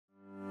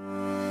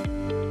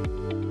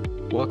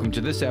Welcome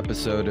to this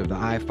episode of the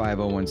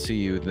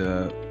I-501CU,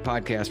 the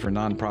podcast for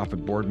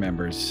nonprofit board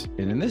members.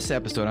 And in this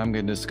episode, I'm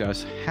going to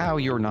discuss how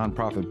your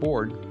nonprofit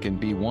board can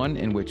be one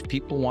in which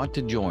people want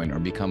to join or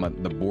become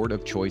the board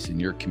of choice in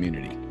your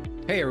community.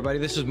 Hey, everybody,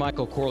 this is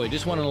Michael Corley.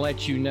 Just wanted to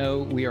let you know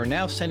we are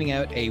now sending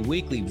out a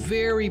weekly,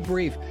 very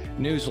brief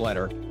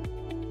newsletter.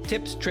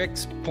 Tips,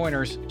 tricks,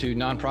 pointers to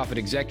nonprofit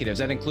executives.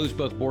 That includes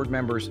both board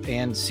members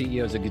and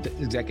CEOs,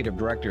 executive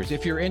directors.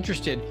 If you're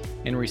interested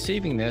in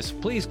receiving this,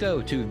 please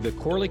go to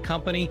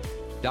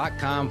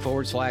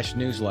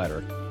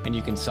thecorleycompany.com/newsletter and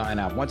you can sign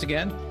up. Once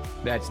again,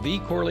 that's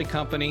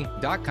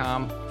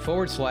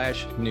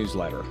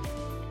thecorleycompany.com/newsletter.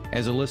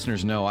 As the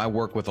listeners know, I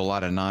work with a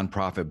lot of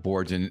nonprofit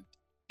boards, and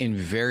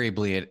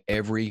invariably at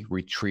every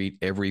retreat,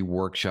 every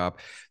workshop,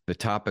 the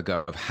topic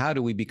of how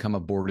do we become a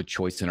board of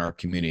choice in our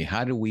community?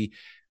 How do we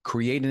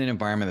create an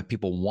environment that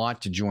people want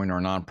to join our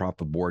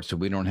nonprofit board so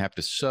we don't have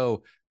to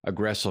so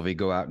aggressively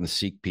go out and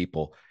seek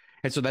people?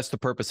 And so that's the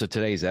purpose of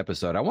today's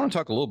episode. I want to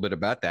talk a little bit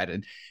about that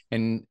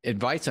and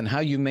advice on how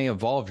you may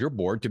evolve your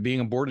board to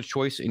being a board of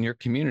choice in your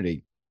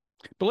community.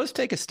 But let's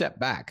take a step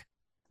back.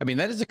 I mean,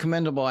 that is a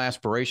commendable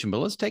aspiration,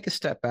 but let's take a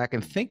step back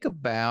and think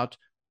about,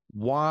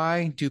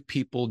 why do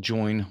people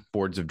join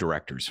boards of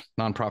directors,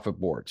 nonprofit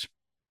boards?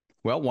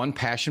 Well, one,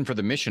 passion for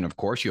the mission, of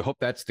course. You hope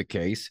that's the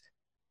case.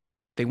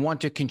 They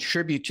want to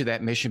contribute to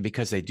that mission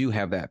because they do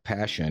have that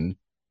passion.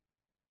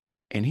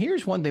 And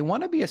here's one, they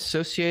want to be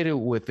associated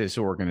with this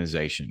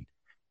organization.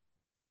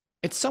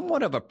 It's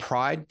somewhat of a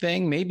pride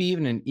thing, maybe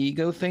even an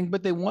ego thing,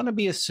 but they want to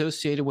be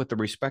associated with a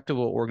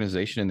respectable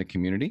organization in the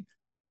community.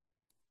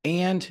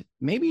 And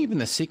maybe even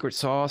the secret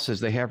sauce is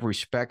they have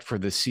respect for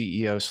the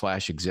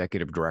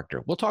CEO/executive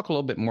director. We'll talk a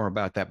little bit more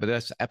about that, but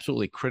that's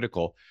absolutely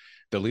critical,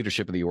 the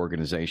leadership of the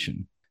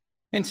organization.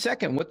 And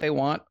second, what they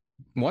want,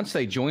 once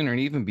they join or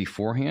even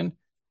beforehand,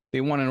 they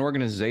want an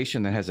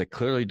organization that has a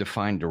clearly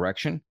defined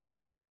direction,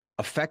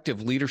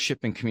 effective leadership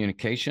and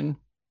communication.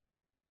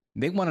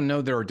 They want to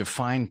know there are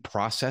defined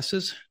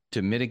processes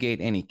to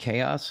mitigate any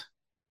chaos.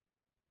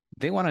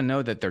 They want to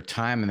know that their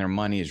time and their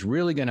money is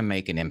really going to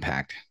make an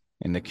impact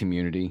in the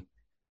community.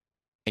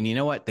 And you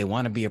know what? They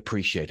want to be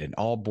appreciated.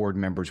 All board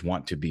members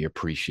want to be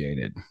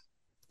appreciated.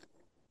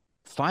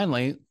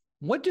 Finally,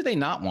 what do they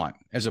not want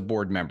as a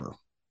board member?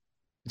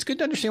 It's good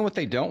to understand what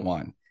they don't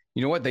want.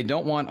 You know what? They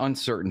don't want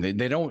uncertainty.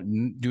 They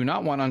do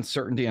not want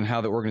uncertainty in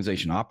how the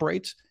organization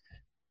operates,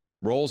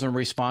 roles and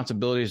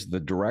responsibilities of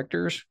the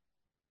directors,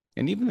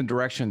 and even the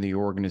direction of the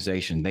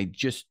organization. They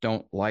just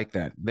don't like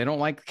that. They don't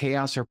like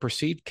chaos or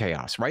perceived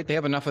chaos, right? They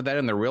have enough of that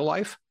in their real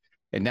life,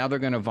 and now they're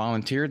going to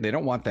volunteer. They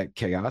don't want that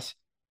chaos,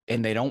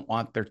 and they don't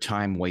want their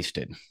time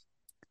wasted.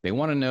 They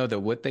want to know that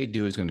what they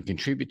do is going to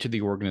contribute to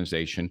the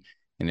organization,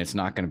 and it's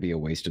not going to be a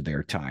waste of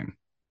their time.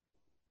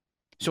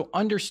 So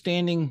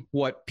understanding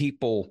what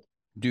people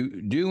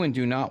do and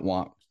do not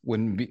want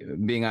when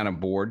being on a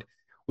board,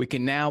 we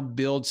can now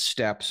build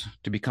steps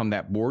to become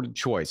that board of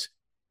choice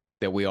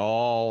that we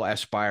all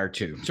aspire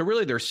to. So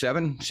really there's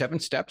seven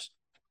steps,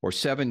 or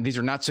seven. These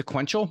are not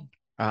sequential.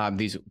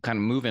 These kind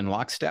of move in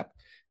lockstep.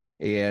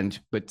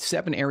 But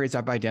 7 areas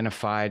I've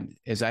identified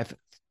as I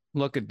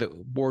look at the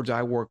boards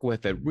I work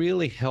with that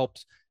really help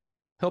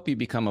you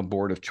become a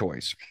board of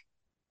choice.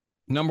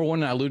 Number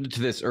one, I alluded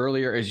to this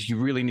earlier, is you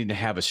really need to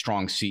have a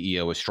strong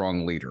CEO, a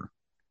strong leader.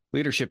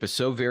 Leadership is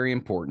so very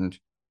important,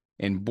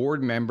 and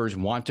board members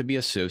want to be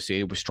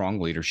associated with strong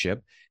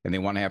leadership, and they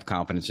want to have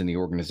confidence in the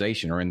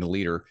organization or in the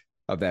leader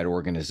of that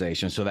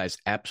organization. So that's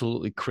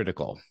absolutely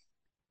critical.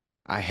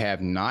 I have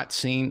not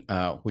seen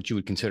what you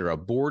would consider a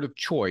board of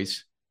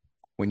choice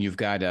when you've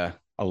got a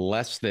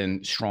less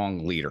than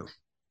strong leader.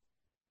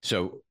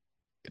 So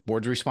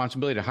board's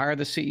responsibility to hire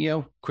the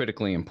CEO,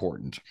 critically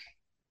important.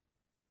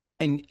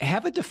 And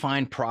have a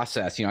defined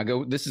process.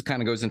 This is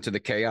kind of goes into the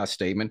chaos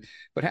statement,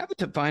 but have a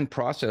defined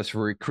process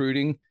for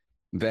recruiting,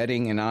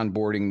 vetting, and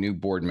onboarding new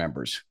board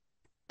members.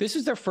 This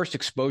is their first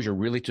exposure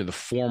really to the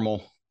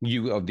formal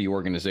view of the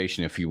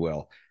organization, if you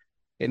will.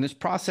 And this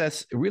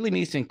process really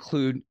needs to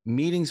include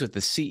meetings with the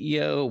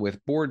CEO,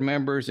 with board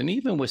members, and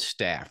even with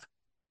staff.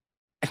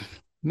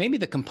 Maybe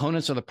the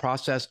components of the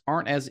process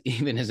aren't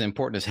even as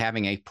important as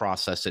having a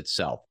process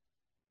itself,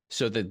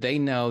 so that they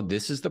know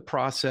this is the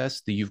process,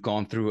 that you've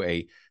gone through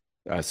a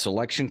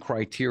selection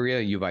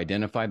criteria, you've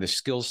identified the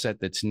skill set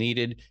that's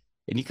needed,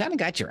 and you kind of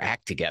got your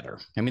act together.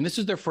 I mean, this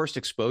is their first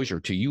exposure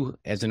to you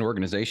as an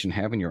organization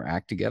having your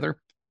act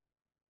together.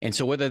 And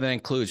so whether that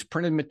includes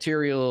printed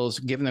materials,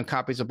 giving them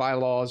copies of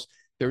bylaws,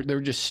 there are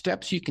just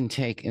steps you can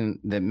take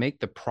that make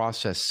the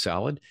process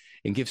solid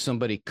and give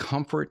somebody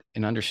comfort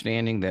and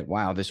understanding that,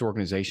 wow, this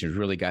organization has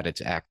really got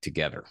its act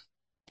together.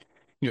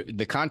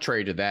 The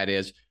contrary to that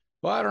is,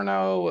 well, I don't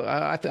know,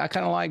 I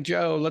kind of like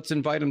Joe, let's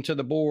invite him to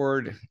the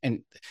board.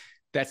 And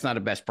that's not a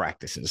best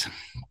practices.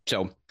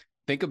 So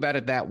think about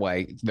it that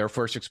way. Their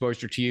first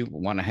exposure to you,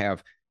 want to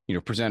have,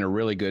 present a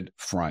really good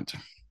front.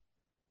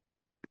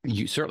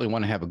 You certainly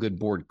want to have a good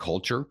board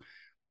culture,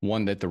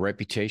 one that the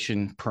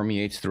reputation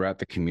permeates throughout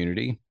the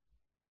community,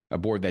 a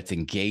board that's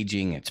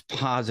engaging, it's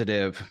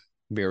positive,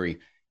 very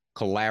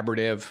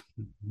collaborative,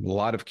 a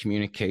lot of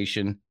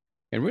communication,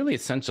 and really a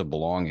sense of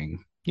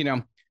belonging.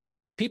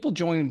 People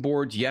join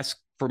boards, yes,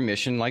 for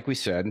mission, like we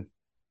said,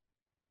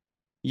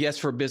 yes,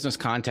 for business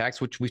contacts,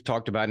 which we've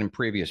talked about in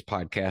previous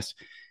podcasts.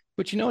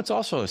 But it's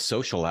also a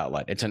social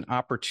outlet. It's an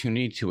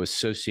opportunity to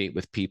associate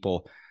with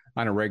people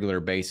on a regular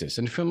basis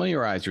and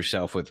familiarize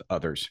yourself with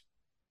others.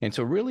 And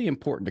so, really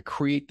important to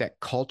create that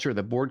culture,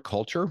 the board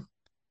culture,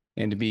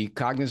 and to be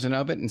cognizant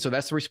of it. And so,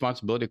 that's the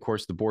responsibility, of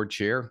course, the board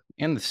chair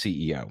and the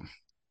CEO,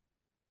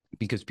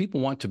 because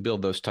people want to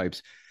build those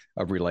types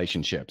of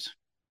relationships.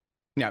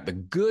 Now, the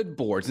good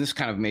boards, and this is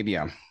kind of maybe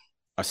a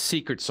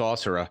secret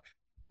sauce or a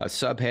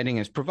subheading,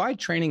 is provide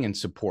training and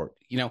support.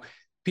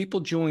 People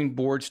join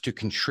boards to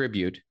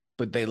contribute,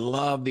 but they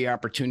love the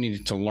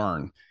opportunity to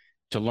learn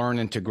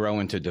and to grow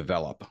and to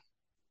develop.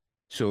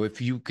 So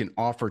if you can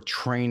offer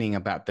training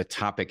about the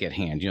topic at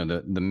hand,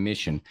 the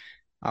mission,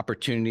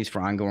 opportunities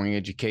for ongoing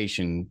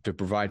education to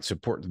provide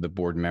support to the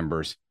board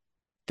members,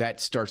 that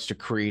starts to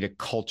create a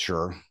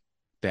culture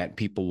that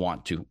people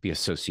want to be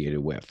associated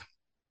with.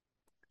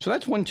 So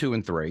that's 1, 2,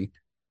 and 3.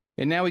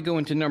 And now we go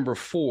into number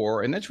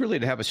 4, and that's really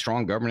to have a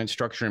strong governance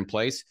structure in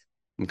place.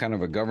 I'm kind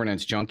of a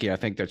governance junkie. I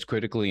think that's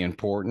critically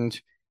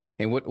important.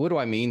 And what do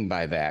I mean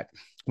by that?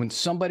 When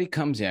somebody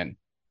comes in,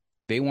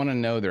 they want to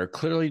know there are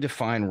clearly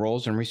defined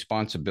roles and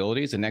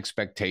responsibilities and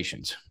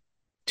expectations.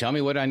 Tell me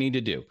what I need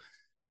to do.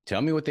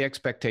 Tell me what the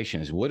expectation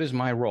is. What is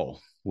my role?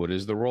 What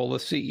is the role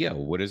of CEO?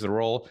 What is the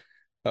role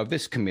of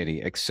this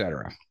committee, et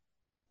cetera?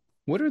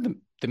 What are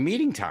the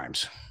meeting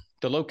times,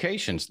 the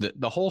locations,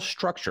 the whole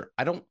structure?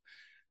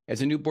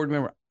 As a new board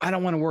member, I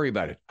don't want to worry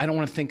about it. I don't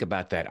want to think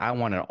about that. I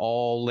want it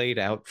all laid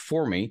out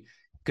for me,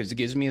 because it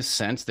gives me a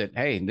sense that,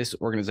 hey, this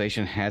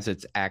organization has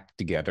its act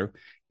together.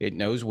 It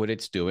knows what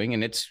it's doing,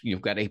 and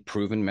you've got a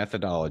proven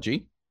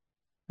methodology,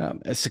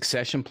 a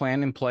succession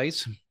plan in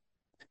place.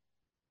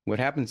 What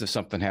happens if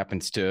something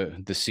happens to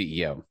the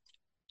CEO?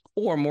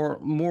 Or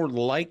more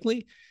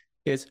likely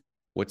is,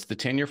 what's the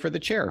tenure for the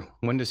chair?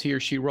 When does he or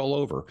she roll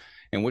over?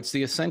 And what's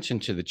the ascension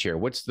to the chair?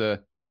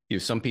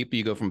 Some people,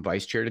 you go from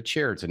vice chair to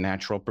chair. It's a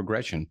natural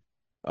progression.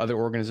 Other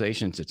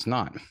organizations, it's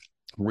not.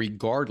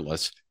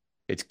 Regardless,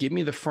 it's give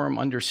me the firm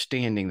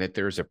understanding that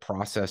there's a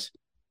process,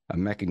 a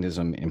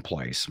mechanism in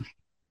place.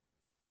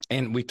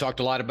 And we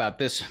talked a lot about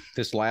this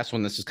last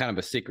one. This is kind of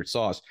a secret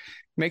sauce.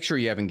 Make sure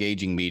you have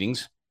engaging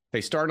meetings. They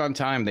start on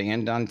time, they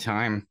end on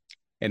time,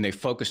 and they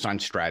focus on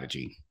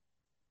strategy.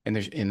 And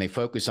they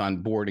focus on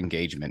board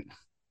engagement.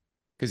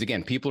 Because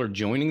again, people are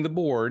joining the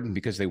board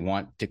because they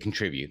want to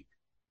contribute.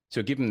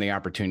 So give them the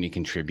opportunity to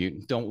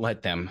contribute. Don't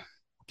let them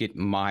get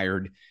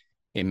mired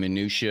in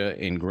minutia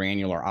and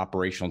granular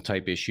operational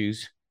type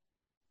issues.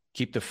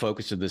 Keep the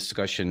focus of the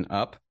discussion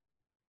up,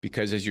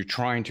 because as you're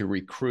trying to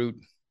recruit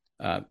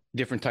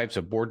different types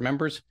of board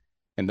members,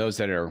 and those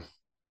that are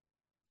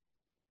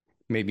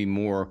maybe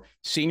more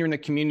senior in the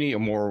community or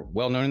more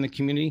well-known in the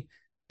community,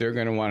 they're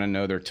going to want to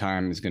know their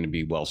time is going to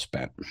be well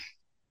spent.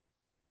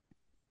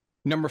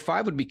 Number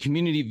 5 would be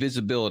community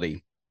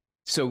visibility.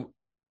 So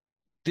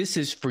this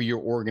is for your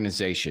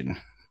organization.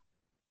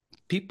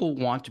 People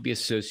want to be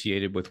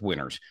associated with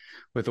winners,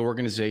 with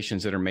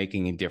organizations that are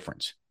making a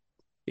difference.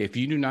 If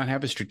you do not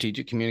have a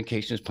strategic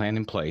communications plan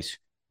in place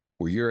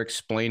where you're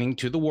explaining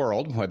to the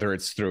world, whether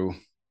it's through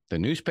the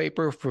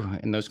newspaper,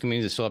 in those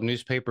communities that still have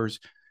newspapers,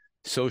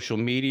 social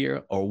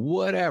media, or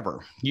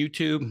whatever,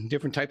 YouTube,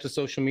 different types of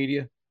social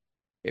media,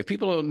 if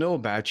people don't know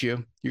about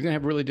you, you're going to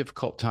have a really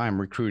difficult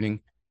time recruiting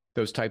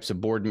those types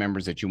of board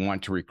members that you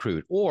want to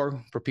recruit,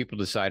 or for people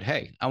to decide,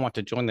 hey, I want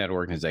to join that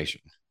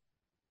organization.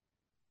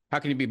 How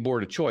can you be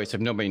board of choice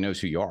if nobody knows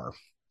who you are?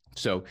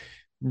 So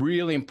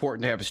really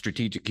important to have a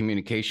strategic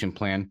communication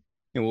plan.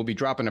 And we'll be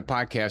dropping a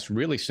podcast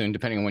really soon,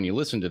 depending on when you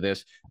listen to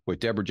this, with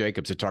Deborah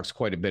Jacobs, that talks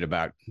quite a bit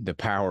about the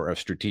power of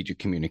strategic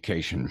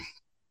communication.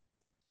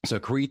 So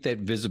create that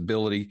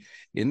visibility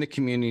in the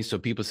community so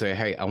people say,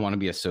 hey, I want to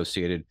be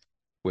associated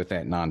with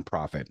that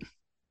nonprofit.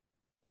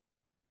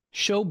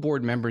 Show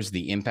board members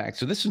the impact.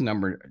 So this is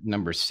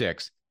number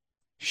 6.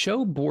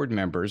 Show board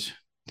members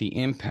the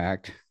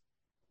impact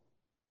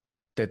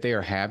that they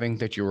are having,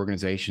 that your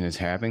organization is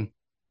having.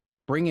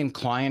 Bring in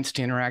clients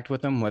to interact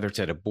with them, whether it's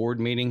at a board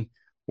meeting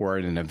or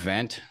at an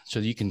event, so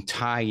you can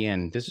tie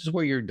in. This is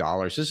where your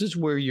dollars, this is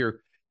where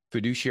your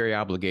fiduciary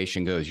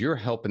obligation goes. You're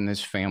helping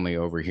this family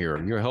over here.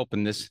 You're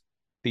helping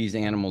these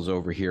animals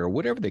over here,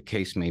 whatever the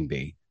case may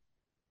be.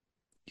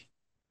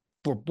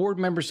 For board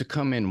members to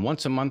come in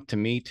once a month to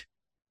meet,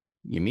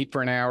 you meet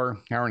for an hour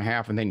and a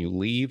half, and then you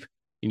leave,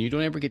 and you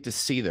don't ever get to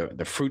see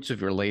the fruits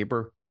of your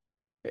labor.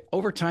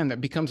 Over time,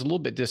 that becomes a little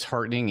bit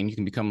disheartening, and you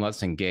can become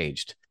less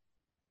engaged.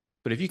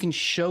 But if you can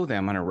show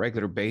them on a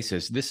regular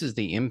basis, this is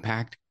the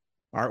impact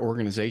our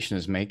organization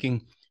is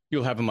making,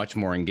 you'll have a much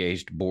more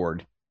engaged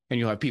board, and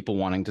you'll have people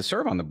wanting to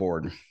serve on the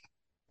board.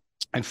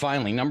 And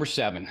finally, number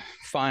 7,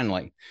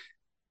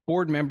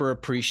 board member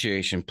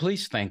appreciation.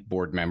 Please thank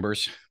board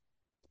members.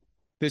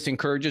 This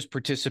encourages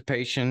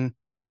participation.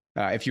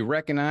 If you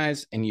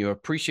recognize and you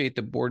appreciate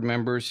the board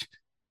members,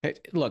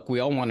 look, we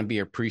all want to be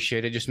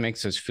appreciated. It just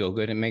makes us feel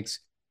good. It makes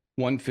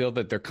One, feel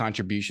that their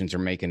contributions are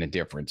making a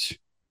difference.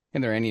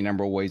 And there are any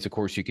number of ways, of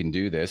course, you can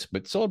do this,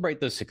 but celebrate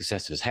those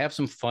successes. Have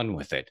some fun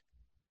with it.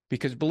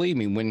 Because believe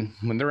me,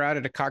 when they're out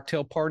at a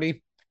cocktail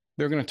party,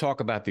 they're going to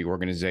talk about the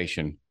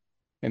organization,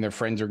 and their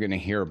friends are going to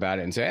hear about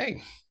it and say,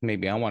 hey,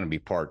 maybe I want to be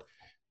part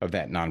of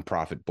that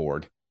nonprofit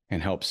board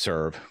and help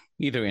serve,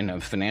 either in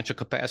a financial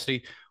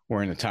capacity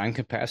or in a time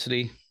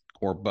capacity,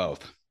 or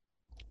both.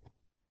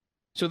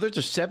 So those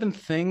are 7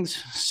 things,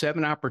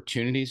 7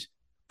 opportunities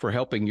for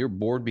helping your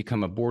board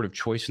become a board of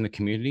choice in the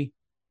community.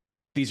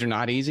 These are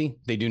not easy.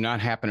 They do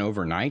not happen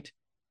overnight.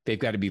 They've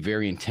got to be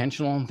very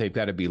intentional. They've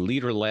got to be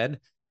leader-led,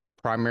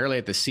 primarily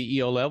at the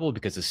CEO level,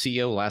 because the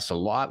CEO lasts a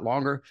lot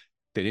longer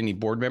than any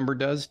board member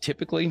does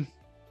typically.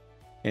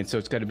 And so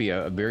it's got to be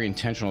a very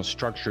intentional,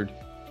 structured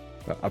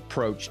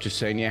approach to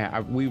saying, yeah,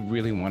 we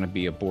really want to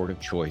be a board of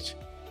choice,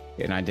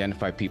 and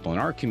identify people in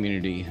our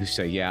community who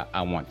say, yeah,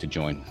 I want to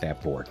join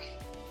that board.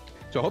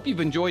 So I hope you've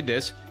enjoyed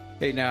this.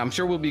 And I'm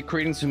sure we'll be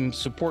creating some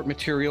support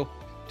material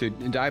to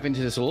dive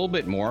into this a little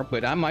bit more.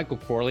 But I'm Michael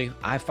Corley,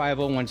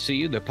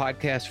 I501CU, the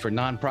podcast for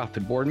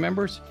nonprofit board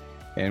members,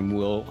 and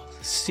we'll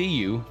see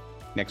you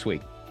next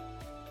week.